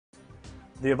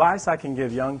The advice I can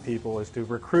give young people is to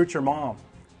recruit your mom.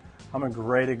 I'm a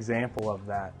great example of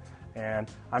that. And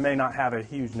I may not have a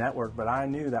huge network, but I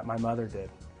knew that my mother did.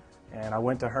 And I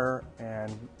went to her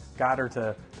and got her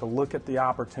to look at the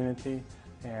opportunity.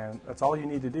 And that's all you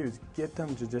need to do is get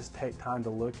them to just take time to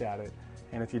look at it.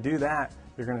 And if you do that,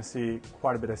 you're going to see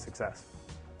quite a bit of success.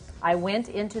 I went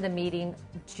into the meeting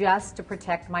just to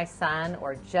protect my son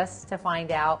or just to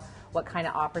find out what kind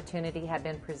of opportunity had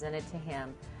been presented to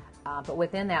him. But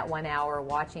within that 1 hour,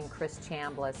 watching Chris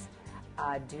Chambliss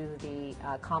do the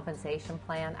compensation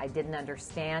plan, I didn't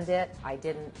understand it. I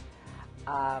didn't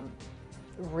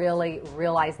really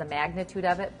realize the magnitude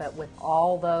of it. But with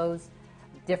all those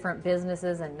different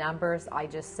businesses and numbers, I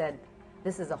just said,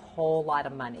 this is a whole lot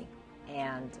of money.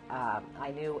 And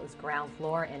I knew it was ground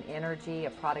floor and energy,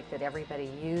 a product that everybody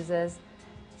uses.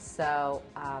 So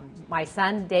my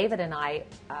son David and I,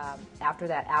 after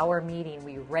that hour meeting,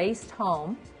 we raced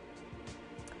home.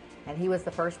 And he was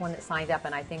the first one that signed up,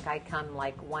 and I think I come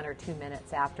like 1 or 2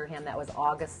 minutes after him. That was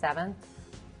August 7th,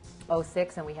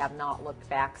 06, and we have not looked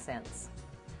back since.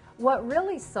 What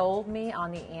really sold me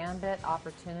on the Ambit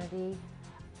opportunity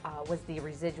was the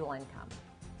residual income.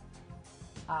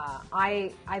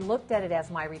 I looked at it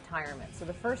as my retirement. So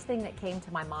the first thing that came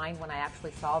to my mind when I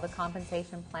actually saw the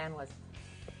compensation plan was,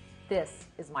 this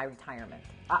is my retirement.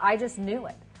 I just knew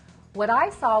it. What I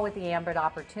saw with the Ambit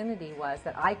opportunity was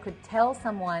that I could tell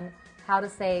someone how to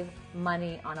save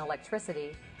money on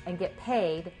electricity and get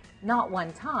paid, not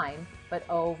one time, but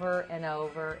over and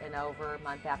over and over,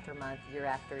 month after month, year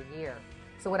after year.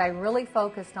 So what I really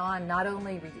focused on, not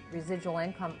only residual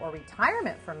income or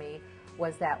retirement for me,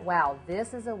 was that, wow,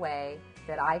 this is a way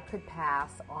that I could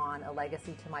pass on a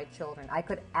legacy to my children. I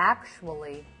could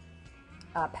actually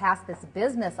pass this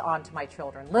business on to my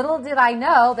children. Little did I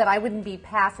know that I wouldn't be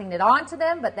passing it on to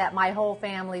them, but that my whole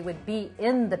family would be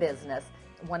in the business.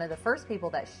 One of the first people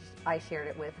that I shared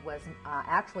it with was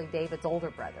actually David's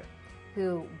older brother,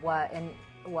 who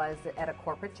was at a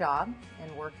corporate job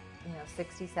and worked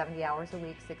 60, 70 hours a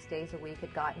week, 6 days a week,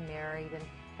 had gotten married and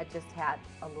had just had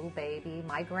a little baby,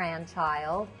 my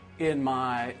grandchild. In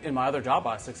my other job,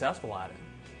 I was successful at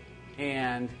it.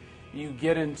 And you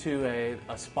get into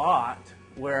a spot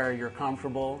where you're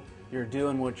comfortable, you're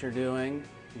doing what you're doing,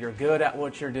 you're good at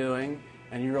what you're doing,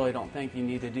 and you really don't think you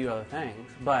need to do other things.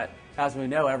 But as we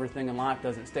know, everything in life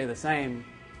doesn't stay the same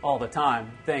all the time.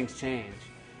 Things change.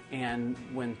 And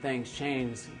when things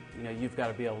change, you've got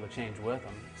to be able to change with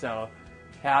them. So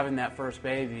having that first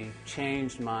baby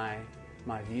changed my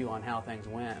view on how things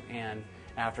went. And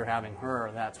after having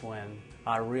her, that's when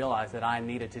I realized that I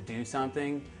needed to do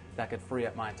something that could free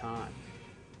up my time.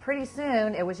 Pretty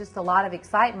soon, it was just a lot of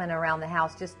excitement around the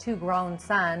house, just two grown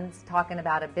sons talking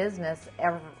about a business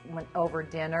over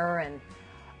dinner and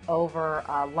over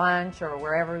lunch or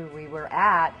wherever we were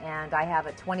at. And I have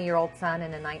a 20-year-old son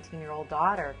and a 19-year-old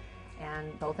daughter,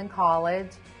 and both in college.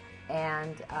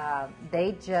 And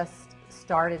they just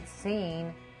started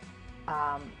seeing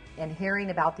and hearing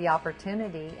about the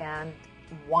opportunity and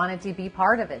wanted to be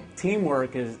part of it.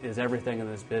 Teamwork is everything in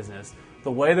this business.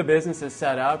 The way the business is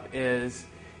set up is,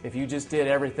 if you just did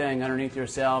everything underneath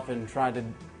yourself and tried to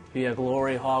be a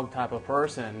glory hog type of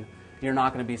person, you're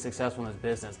not going to be successful in this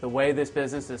business. The way this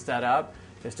business is set up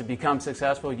is to become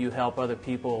successful, you help other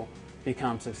people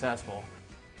become successful.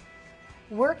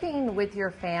 Working with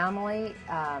your family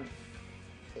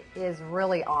is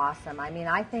really awesome. I mean,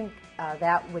 I think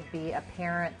that would be a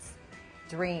parent's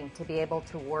dream, to be able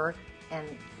to work and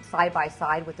side by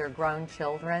side with their grown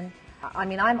children. I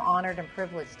mean, I'm honored and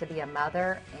privileged to be a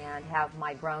mother and have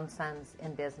my grown sons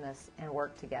in business and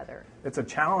work together. It's a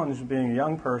challenge being a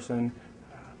young person.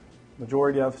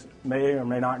 Majority of us may or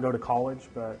may not go to college,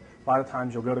 but a lot of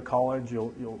times you'll go to college,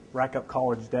 you'll rack up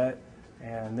college debt,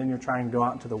 and then you're trying to go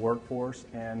out into the workforce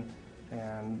and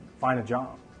find a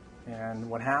job. And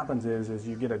what happens is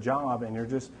you get a job and you're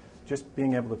just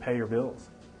being able to pay your bills.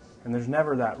 And there's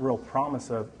never that real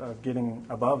promise of getting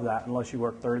above that unless you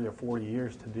work 30 or 40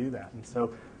 years to do that. And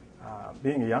so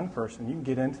being a young person, you can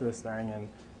get into this thing and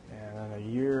in a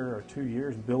year or 2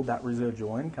 years build that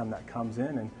residual income that comes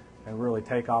in and really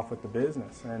take off with the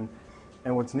business. And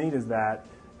what's neat is that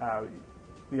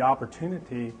the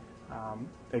opportunity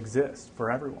exists for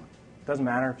everyone. It doesn't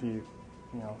matter if you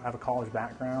have a college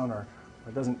background or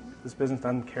this business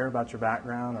doesn't care about your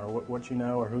background or what you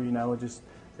know or who you know.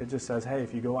 It just says, hey,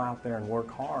 if you go out there and work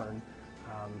hard,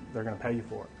 they're going to pay you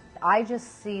for it. I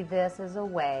just see this as a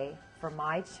way for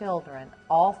my children,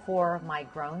 all 4 of my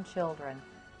grown children,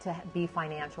 to be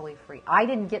financially free. I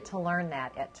didn't get to learn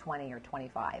that at 20 or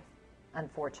 25,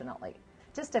 unfortunately.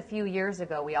 just a few years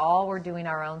ago, we all were doing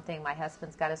our own thing. My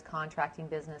husband's got his contracting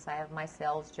business. I have my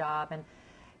sales job, and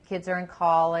kids are in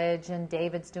college, and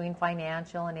David's doing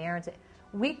financial, and Aaron's.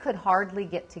 We could hardly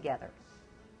get together.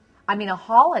 I mean, a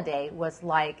holiday was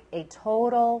like a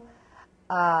total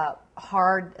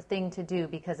hard thing to do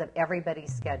because of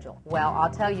everybody's schedule. Well,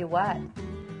 I'll tell you what,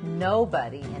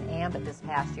 nobody in Ambit this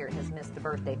past year has missed a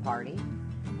birthday party.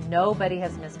 Nobody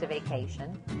has missed a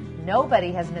vacation.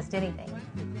 Nobody has missed anything.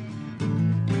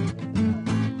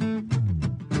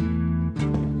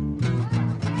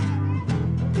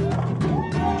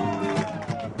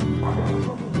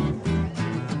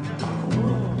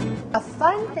 A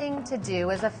fun thing to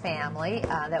do as a family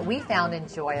that we found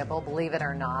enjoyable, believe it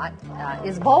or not,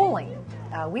 is bowling.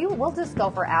 We'll just go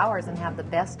for hours and have the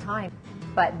best time.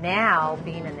 But now,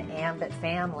 being in the Ambit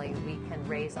family, we can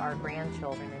raise our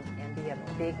grandchildren and be a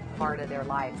big part of their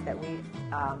lives that we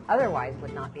otherwise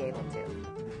would not be able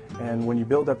to. And when you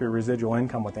build up your residual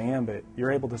income with Ambit,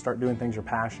 you're able to start doing things you're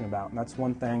passionate about. And that's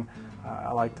one thing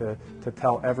I like to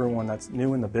tell everyone that's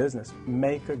new in the business.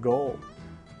 Make a goal.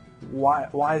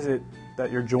 Why is it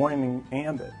that you're joining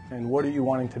Ambit, and what are you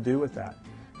wanting to do with that?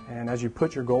 And as you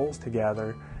put your goals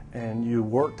together and you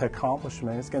work to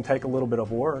accomplishment, it's going to take a little bit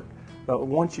of work, but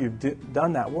once you've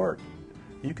done that work,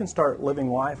 you can start living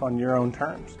life on your own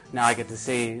terms. Now I get to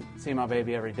see my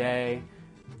baby every day,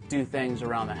 do things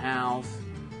around the house,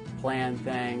 plan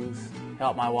things,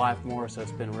 help my wife more, so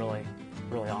it's been really,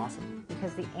 really awesome.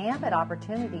 Because the Ambit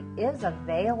opportunity is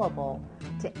available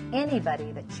to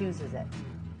anybody that chooses it.